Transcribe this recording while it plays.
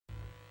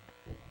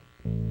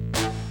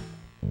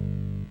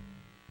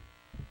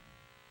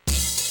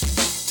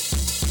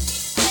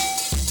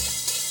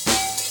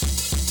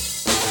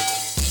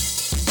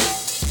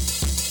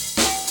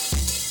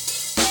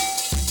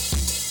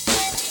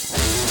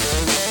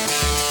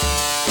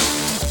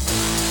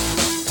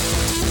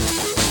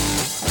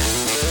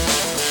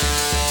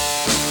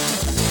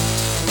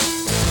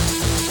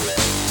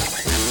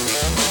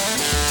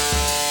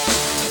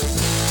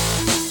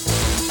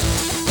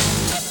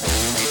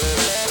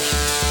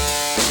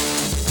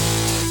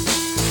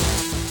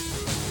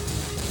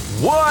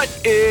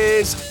What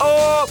is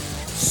up,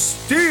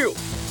 Steel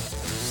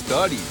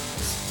Studies?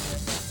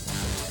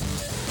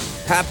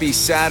 Happy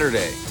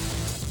Saturday,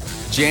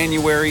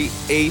 January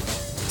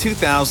 8th,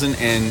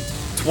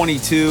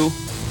 2022,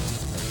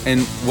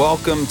 and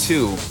welcome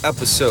to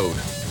episode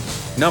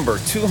number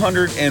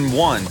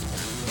 201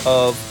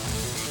 of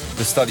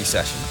the study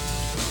session.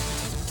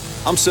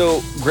 I'm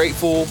so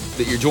grateful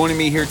that you're joining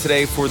me here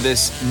today for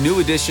this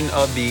new edition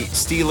of the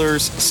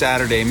Steelers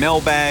Saturday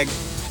Mailbag,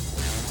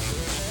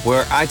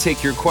 where I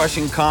take your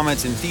question,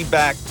 comments, and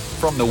feedback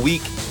from the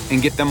week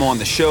and get them on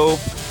the show.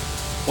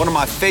 One of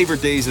my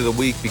favorite days of the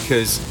week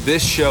because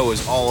this show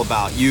is all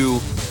about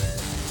you.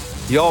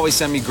 You always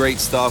send me great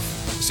stuff,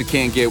 so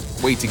can't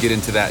wait to get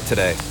into that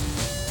today.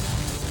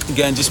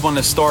 Again, just want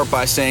to start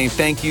by saying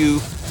thank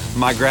you,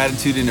 my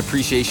gratitude and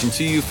appreciation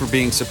to you for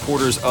being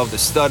supporters of the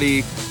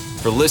study,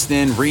 for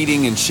listening,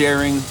 reading, and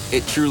sharing.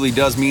 It truly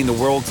does mean the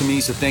world to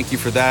me, so thank you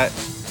for that.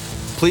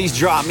 Please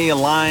drop me a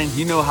line.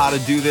 You know how to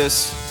do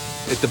this.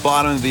 At the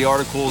bottom of the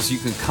articles, you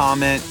can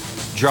comment,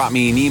 drop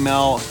me an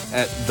email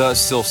at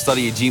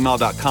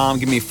thestillstudy@gmail.com.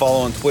 Give me a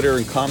follow on Twitter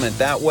and comment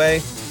that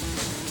way.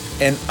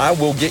 And I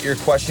will get your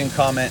question,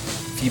 comment,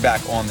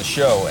 feedback on the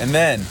show. And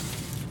then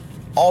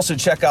also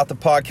check out the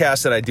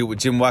podcast that I do with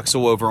Jim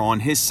Wexel over on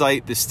his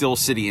site, The Still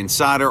City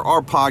Insider.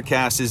 Our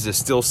podcast is the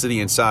Still City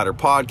Insider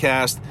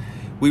podcast.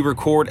 We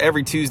record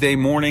every Tuesday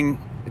morning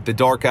at the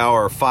dark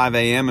hour of 5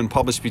 a.m. and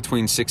publish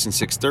between 6 and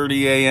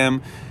 6:30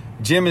 a.m.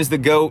 Jim is the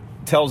GOAT,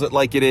 tells it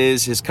like it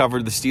is, has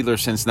covered the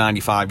Steelers since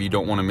 95. You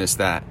don't want to miss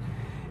that.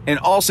 And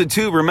also,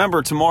 too,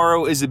 remember,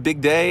 tomorrow is a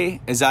big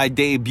day as I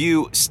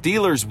debut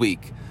Steelers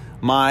Week,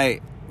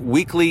 my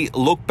weekly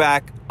look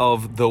back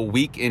of the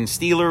week in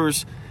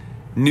Steelers,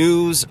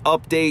 news,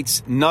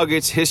 updates,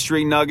 nuggets,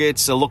 history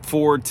nuggets. I look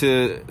forward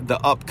to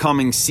the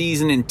upcoming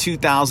season in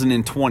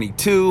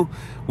 2022.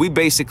 We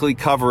basically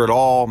cover it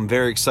all. I'm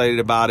very excited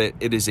about it.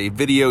 It is a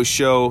video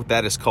show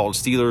that is called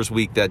Steelers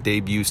Week that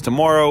debuts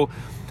tomorrow.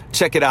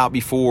 Check it out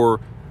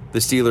before the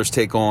Steelers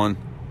take on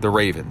the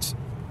Ravens.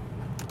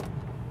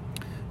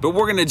 But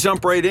we're going to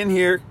jump right in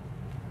here.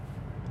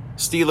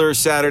 Steelers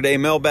Saturday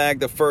Mailbag.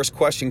 The first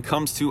question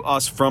comes to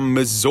us from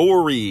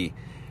Missouri,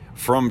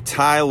 from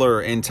Tyler.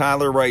 And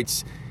Tyler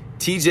writes,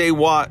 TJ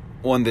Watt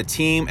won the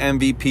team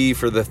MVP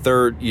for the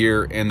third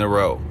year in a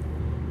row.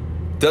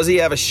 Does he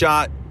have a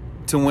shot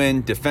to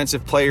win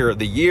Defensive Player of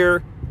the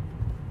Year?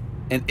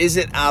 And is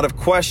it out of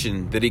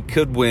question that he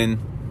could win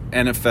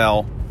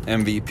NFL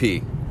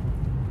MVP?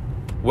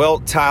 Well,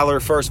 Tyler,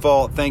 first of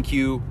all, thank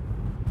you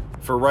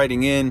for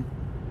writing in,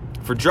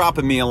 for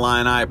dropping me a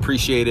line. I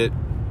appreciate it.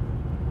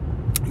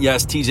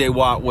 Yes, TJ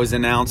Watt was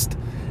announced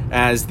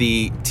as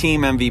the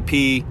team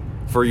MVP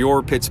for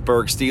your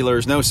Pittsburgh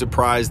Steelers. No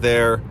surprise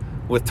there,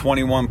 with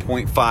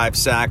 21.5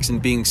 sacks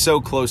and being so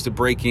close to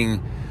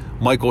breaking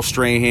Michael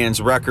Strahan's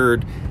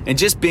record and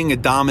just being a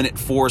dominant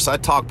force. I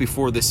talked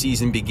before the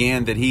season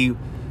began that he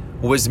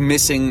was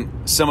missing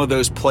some of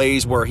those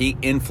plays where he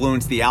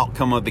influenced the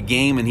outcome of the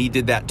game, and he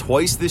did that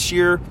twice this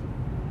year.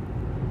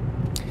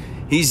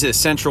 He's a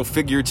central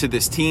figure to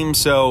this team,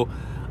 so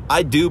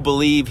I do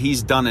believe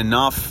he's done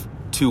enough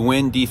to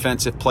win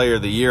Defensive Player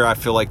of the Year. I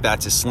feel like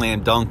that's a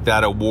slam dunk.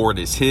 That award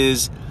is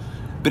his.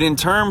 But in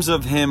terms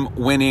of him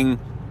winning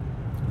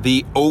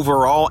the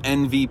overall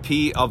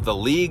MVP of the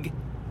league,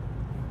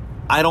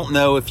 I don't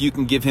know if you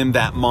can give him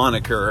that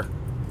moniker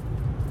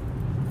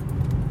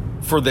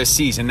for this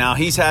season. Now,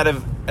 he's had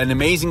an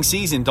amazing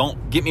season,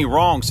 don't get me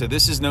wrong, so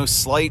this is no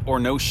slight or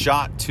no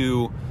shot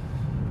to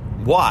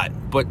Watt,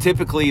 but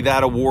typically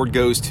that award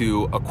goes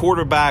to a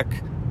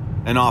quarterback,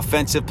 an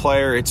offensive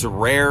player. It's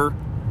rare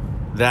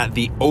that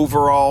the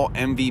overall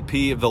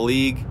MVP of the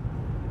league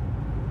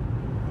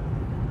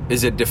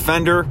is a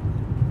defender,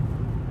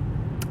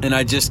 and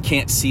I just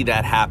can't see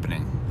that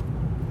happening.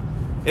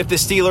 If the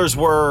Steelers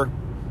were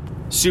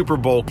Super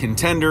Bowl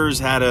contenders,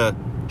 had a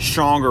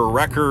stronger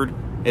record,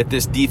 if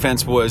this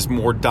defense was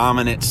more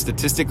dominant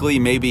statistically,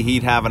 maybe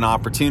he'd have an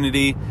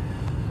opportunity.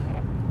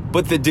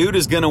 But the dude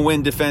is going to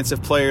win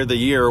Defensive Player of the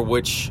Year,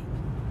 which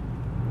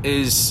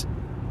is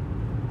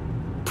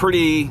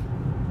pretty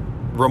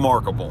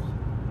remarkable.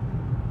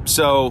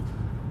 So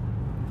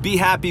be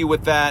happy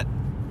with that.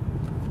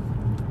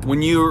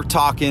 When you're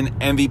talking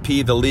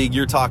MVP of the league,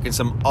 you're talking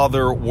some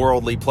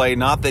otherworldly play.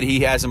 Not that he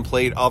hasn't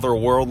played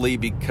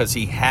otherworldly, because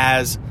he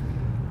has.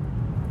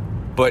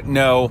 But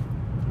no,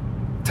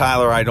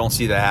 Tyler, I don't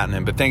see that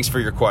happening. But thanks for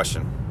your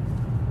question.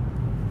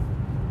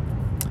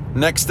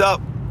 Next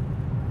up,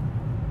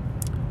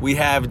 we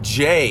have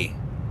Jay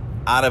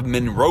out of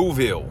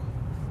Monroeville.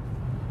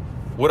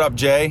 What up,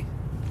 Jay?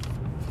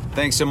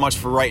 Thanks so much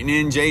for writing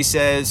in. Jay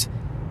says,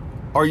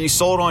 are you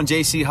sold on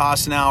J.C.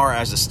 Hassenauer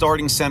as a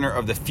starting center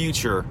of the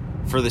future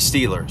for the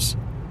Steelers?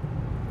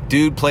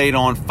 Dude played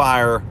on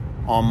fire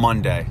on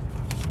Monday.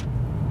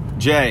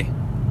 Jay,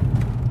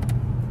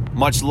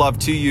 much love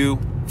to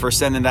you for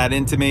sending that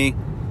in to me.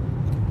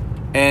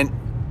 And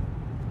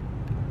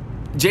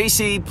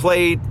JC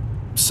played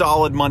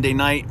solid Monday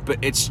night, but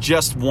it's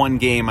just one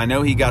game. I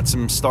know he got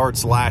some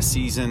starts last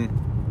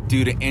season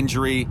due to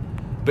injury,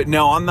 But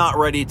no, I'm not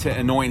ready to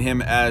anoint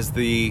him as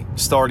the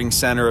starting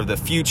center of the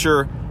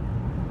future.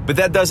 But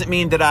that doesn't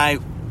mean that I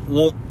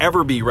won't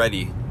ever be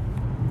ready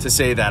to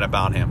say that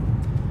about him.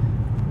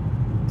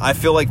 I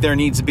feel like there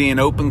needs to be an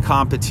open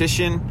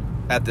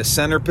competition at the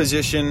center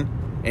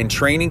position in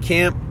training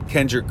camp.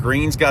 Kendrick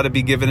Green's got to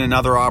be given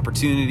another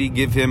opportunity,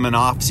 give him an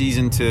off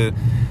season to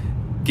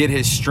get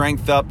his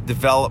strength up,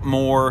 develop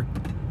more,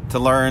 to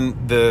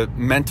learn the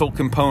mental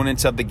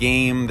components of the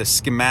game, the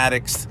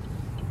schematics,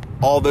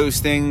 all those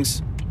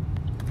things.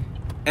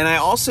 And I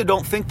also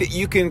don't think that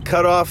you can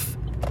cut off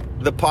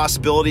the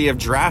possibility of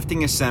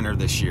drafting a center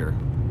this year.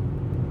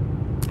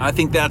 I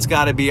think that's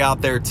got to be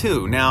out there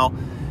too. Now,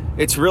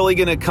 it's really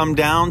going to come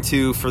down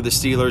to, for the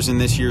Steelers in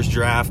this year's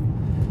draft,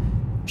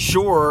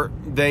 sure,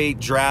 they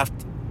draft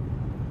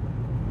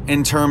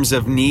in terms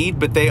of need,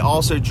 but they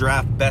also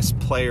draft best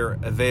player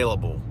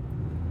available.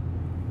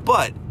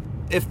 But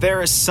if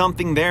there is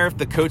something there, if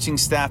the coaching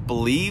staff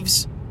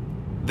believes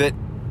that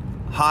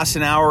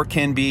Hassenauer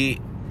can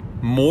be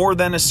more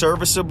than a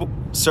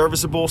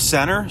serviceable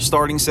center,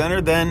 starting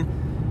center,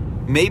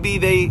 then maybe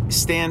they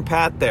stand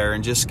pat there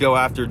and just go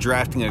after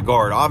drafting a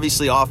guard.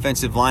 Obviously,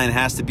 offensive line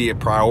has to be a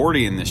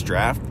priority in this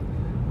draft.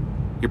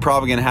 You're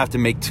probably going to have to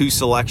make 2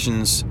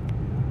 selections.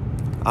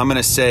 I'm going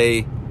to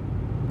say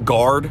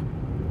guard,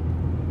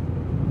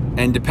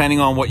 and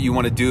depending on what you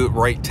want to do at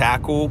right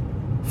tackle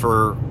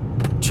for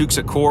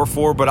Chukwuekorfor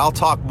for, but I'll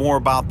talk more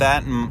about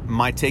that and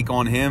my take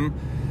on him.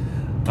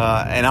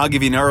 And I'll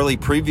give you an early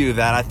preview of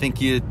that. I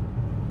think you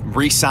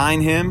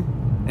re-sign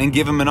him and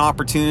give him an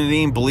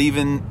opportunity and believe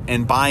in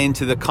and buy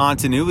into the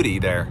continuity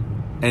there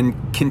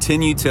and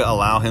continue to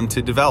allow him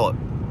to develop.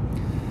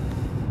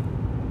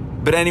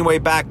 But anyway,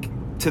 back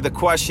to the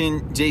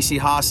question, J.C.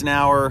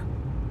 Hassenauer,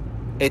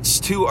 it's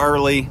too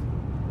early.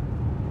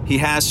 He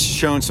has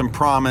shown some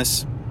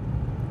promise.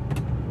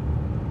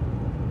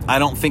 I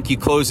don't think you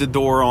close the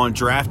door on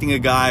drafting a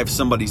guy if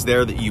somebody's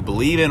there that you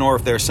believe in or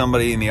if there's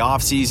somebody in the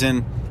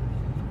offseason.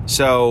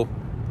 So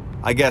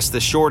I guess the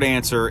short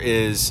answer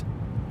is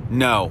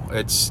no,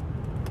 it's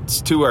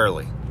too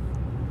early.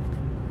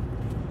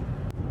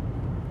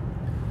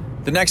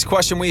 The next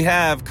question we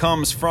have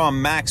comes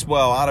from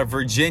Maxwell out of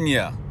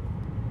Virginia.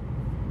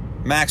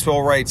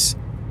 Maxwell writes,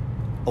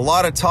 a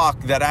lot of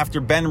talk that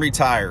after Ben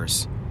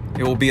retires,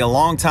 it will be a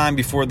long time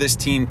before this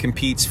team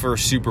competes for a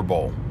Super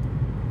Bowl.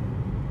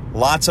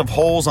 Lots of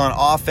holes on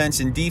offense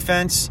and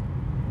defense,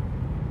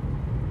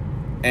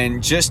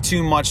 and just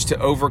too much to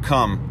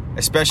overcome,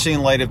 especially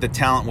in light of the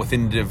talent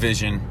within the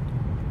division,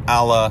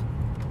 a la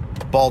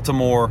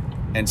Baltimore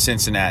and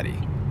Cincinnati.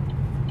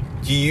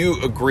 Do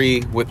you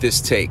agree with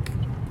this take?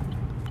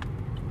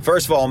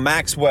 First of all,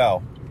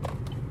 Maxwell,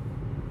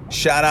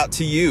 shout out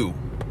to you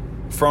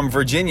from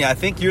Virginia. I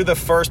think you're the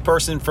first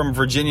person from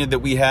Virginia that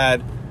we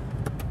had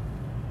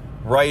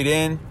write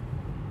in.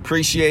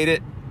 Appreciate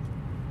it.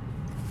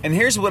 And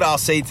here's what I'll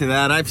say to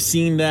that. I've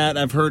seen that.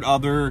 I've heard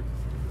other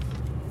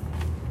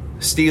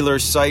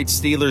Steelers sites,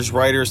 Steelers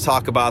writers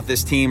talk about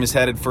this team is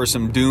headed for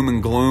some doom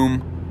and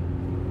gloom.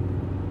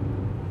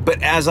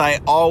 But as I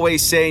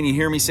always say, and you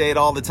hear me say it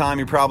all the time,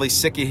 you're probably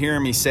sick of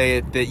hearing me say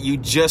it, that you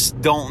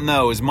just don't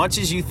know. As much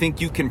as you think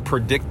you can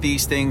predict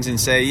these things and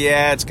say,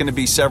 yeah, it's going to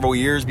be several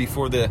years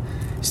before the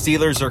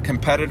Steelers are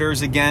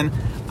competitors again,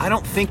 I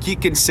don't think you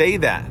can say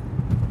that.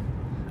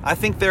 I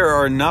think there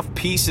are enough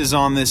pieces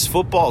on this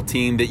football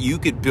team that you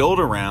could build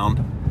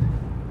around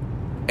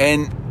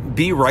and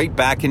be right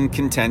back in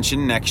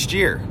contention next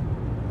year.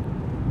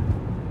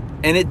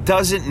 And it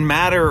doesn't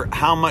matter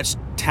how much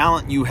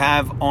talent you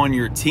have on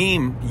your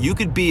team. You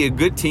could be a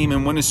good team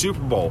and win a Super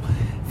Bowl.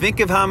 Think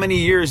of how many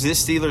years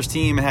this Steelers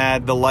team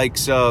had the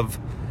likes of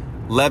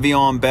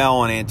Le'Veon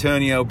Bell and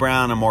Antonio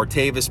Brown and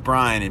Martavis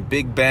Bryant and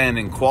Big Ben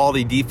and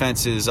quality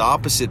defenses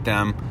opposite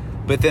them,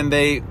 but then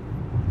they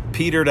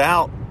petered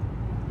out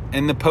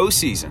in the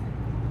postseason.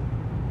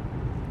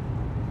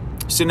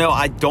 So no,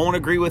 I don't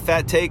agree with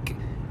that take.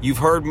 You've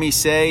heard me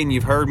say and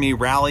you've heard me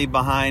rally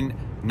behind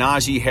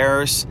Najee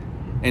Harris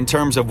in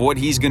terms of what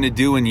he's going to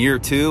do in year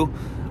 2.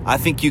 I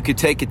think you could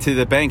take it to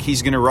the bank.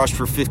 He's going to rush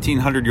for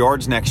 1,500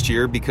 yards next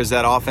year because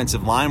that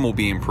offensive line will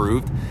be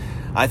improved.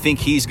 I think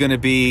he's going to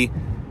be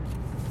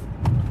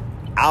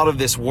out of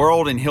this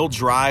world and he'll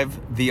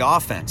drive the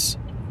offense.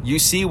 You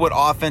see what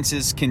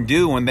offenses can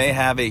do when they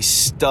have a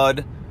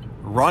stud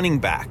running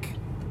back.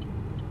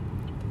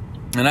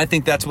 And I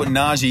think that's what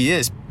Najee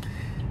is.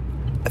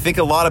 I think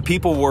a lot of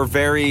people were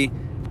very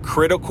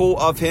critical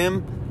of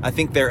him. I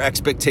think their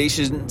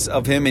expectations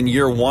of him in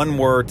year 1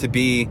 were to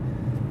be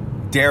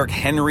Derrick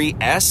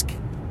Henry-esque.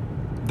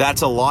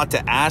 That's a lot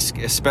to ask,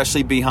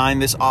 especially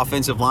behind this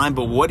offensive line.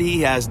 But what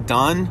he has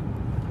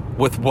done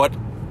with what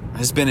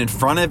has been in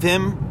front of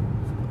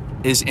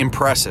him is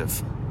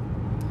impressive.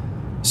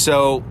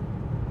 So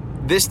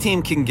this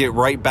team can get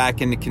right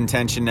back into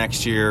contention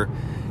next year.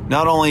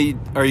 Not only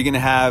are you going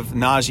to have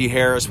Najee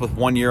Harris with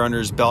 1 year under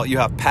his belt, you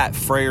have Pat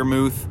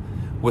Freiermuth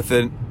with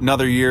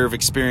another year of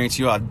experience.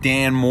 You have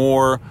Dan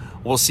Moore.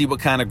 We'll see what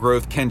kind of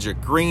growth Kendrick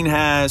Green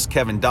has.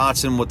 Kevin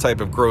Dotson, what type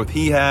of growth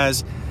he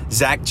has.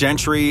 Zach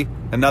Gentry,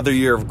 another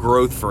year of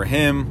growth for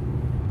him.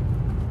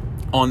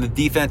 On the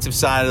defensive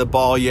side of the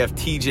ball, you have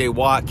TJ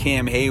Watt,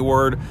 Cam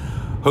Hayward.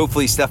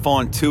 Hopefully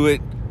Stephon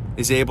Tuitt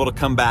is able to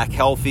come back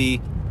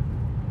healthy.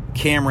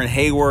 Cameron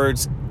Hayward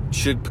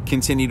should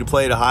continue to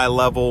play at a high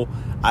level.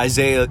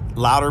 Isaiah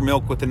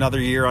Loudermilk with another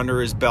year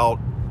under his belt.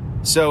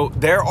 So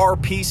there are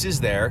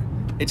pieces there.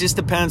 It just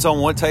depends on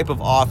what type of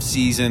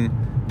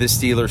offseason the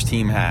Steelers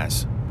team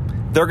has.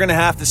 They're going to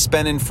have to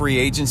spend in free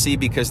agency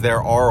because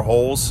there are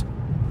holes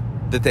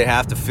that they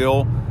have to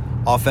fill.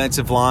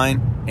 Offensive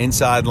line,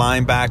 inside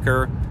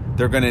linebacker.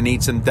 They're going to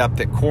need some depth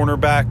at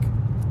cornerback.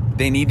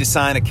 They need to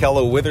sign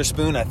Akello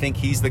Witherspoon. I think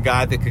he's the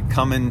guy that could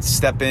come and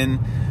step in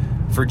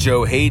for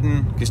Joe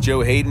Hayden because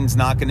Joe Hayden's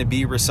not going to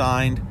be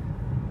re-signed.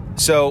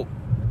 So,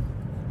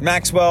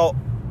 Maxwell,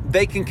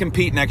 they can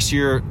compete next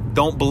year.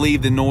 Don't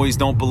believe the noise.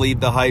 Don't believe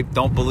the hype.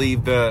 Don't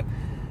believe the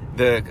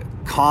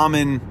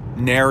common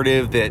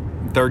narrative that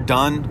they're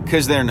done,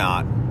 because they're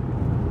not.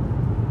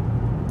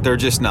 They're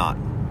just not.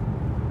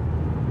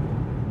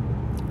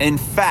 In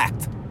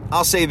fact,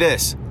 I'll say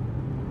this.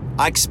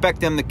 I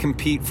expect them to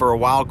compete for a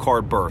wild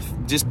card berth.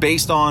 Just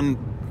based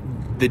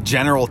on the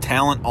general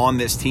talent on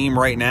this team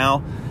right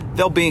now,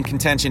 they'll be in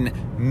contention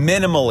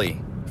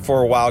minimally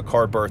for a wild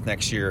card berth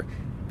next year.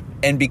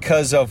 And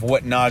because of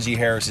what Najee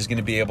Harris is going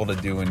to be able to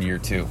do in year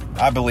 2.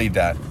 I believe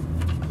that.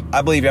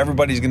 I believe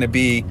everybody's going to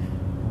be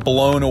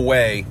blown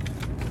away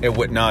at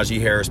what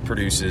Najee Harris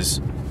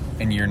produces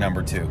in year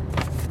number 2.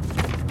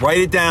 Write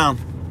it down.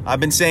 I've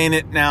been saying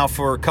it now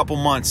for a couple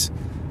months.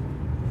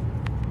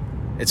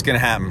 It's going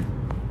to happen.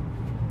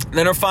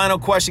 Then our final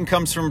question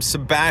comes from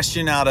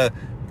Sebastian out of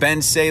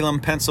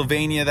Bensalem,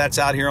 Pennsylvania. That's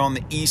out here on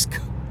the East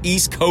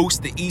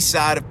Coast, the east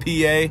side of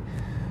PA,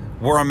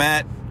 where I'm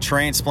at,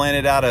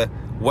 transplanted out of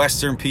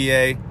Western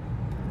PA.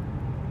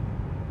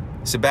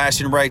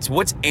 Sebastian writes,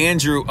 what's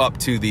Andrew up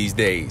to these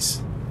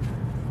days?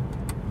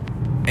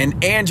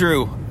 And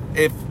Andrew,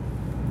 if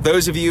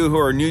those of you who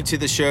are new to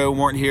the show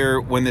weren't here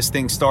when this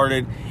thing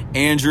started,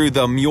 Andrew,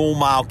 the Mule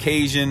Mile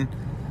Cajun,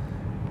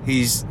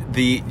 he's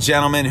the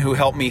gentleman who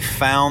helped me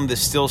found the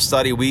Still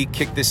Study. We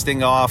kicked this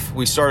thing off.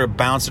 We started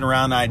bouncing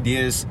around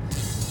ideas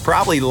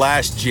probably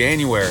last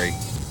January,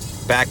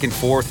 back and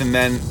forth, and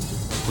then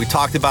we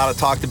talked about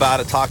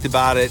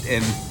it,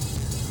 and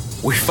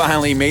we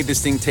finally made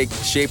this thing take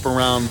shape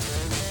around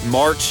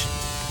March.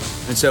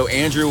 And so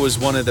Andrew was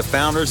one of the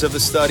founders of the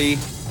study,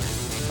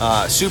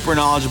 super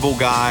knowledgeable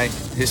guy,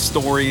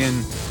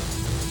 historian.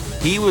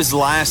 He was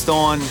last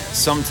on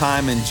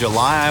sometime in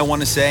July, I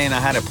want to say, and I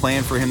had a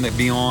plan for him to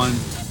be on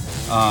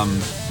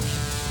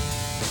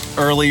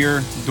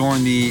earlier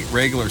during the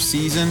regular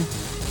season,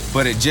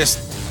 but it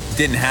just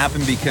didn't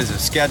happen because of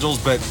schedules.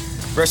 But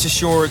rest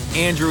assured,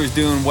 Andrew is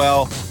doing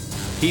well.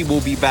 He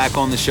will be back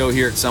on the show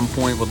here at some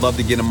point. Would love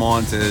to get him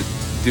on to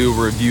do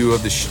a review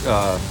of the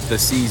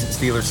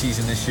Steelers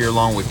season this year,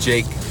 along with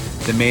Jake,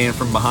 the man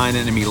from behind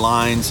enemy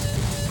lines.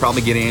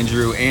 Probably get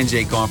Andrew and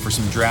Jake on for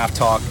some draft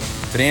talk.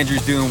 But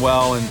Andrew's doing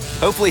well, and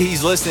hopefully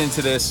he's listening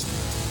to this.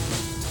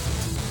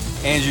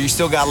 Andrew, you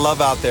still got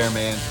love out there,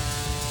 man.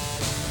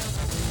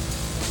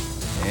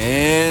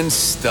 And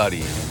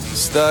studying.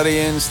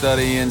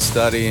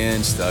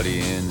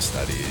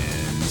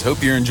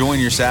 Hope you're enjoying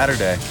your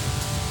Saturday.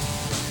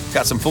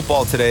 Got some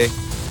football today.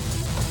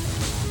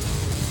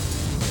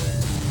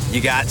 You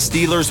got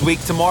Steelers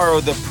week tomorrow,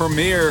 the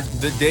premiere,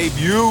 the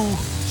debut.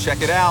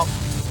 Check it out.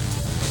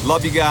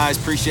 Love you guys.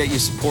 Appreciate you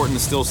supporting the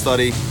Still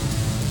Study.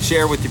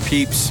 Share with your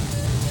peeps.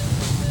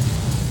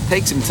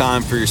 Take some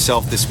time for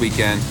yourself this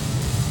weekend.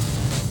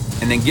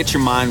 And then get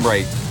your mind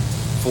right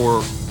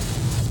for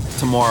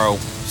tomorrow.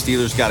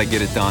 Steelers got to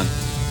get it done.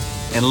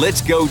 And let's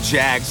go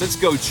Jags. Let's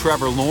go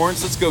Trevor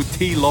Lawrence. Let's go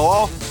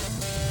T-Law.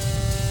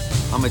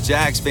 I'm a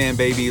Jags fan,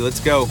 baby. Let's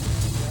go.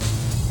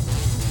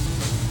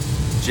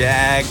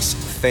 Jags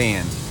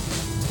fan.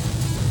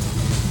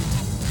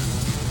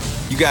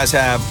 You guys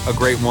have a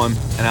great one,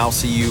 and I'll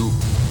see you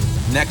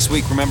next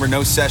week. Remember,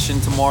 no session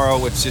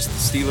tomorrow. It's just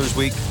the Steelers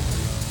week.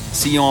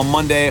 See you on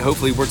Monday.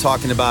 Hopefully, we're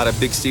talking about a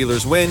big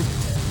Steelers win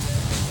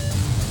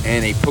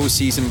and a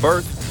postseason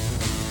berth.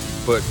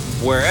 But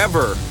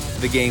wherever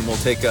the game will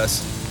take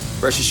us,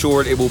 rest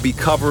assured it will be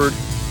covered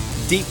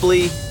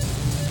deeply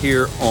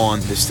here on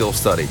the Still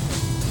Study.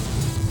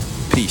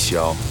 Peace,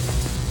 y'all.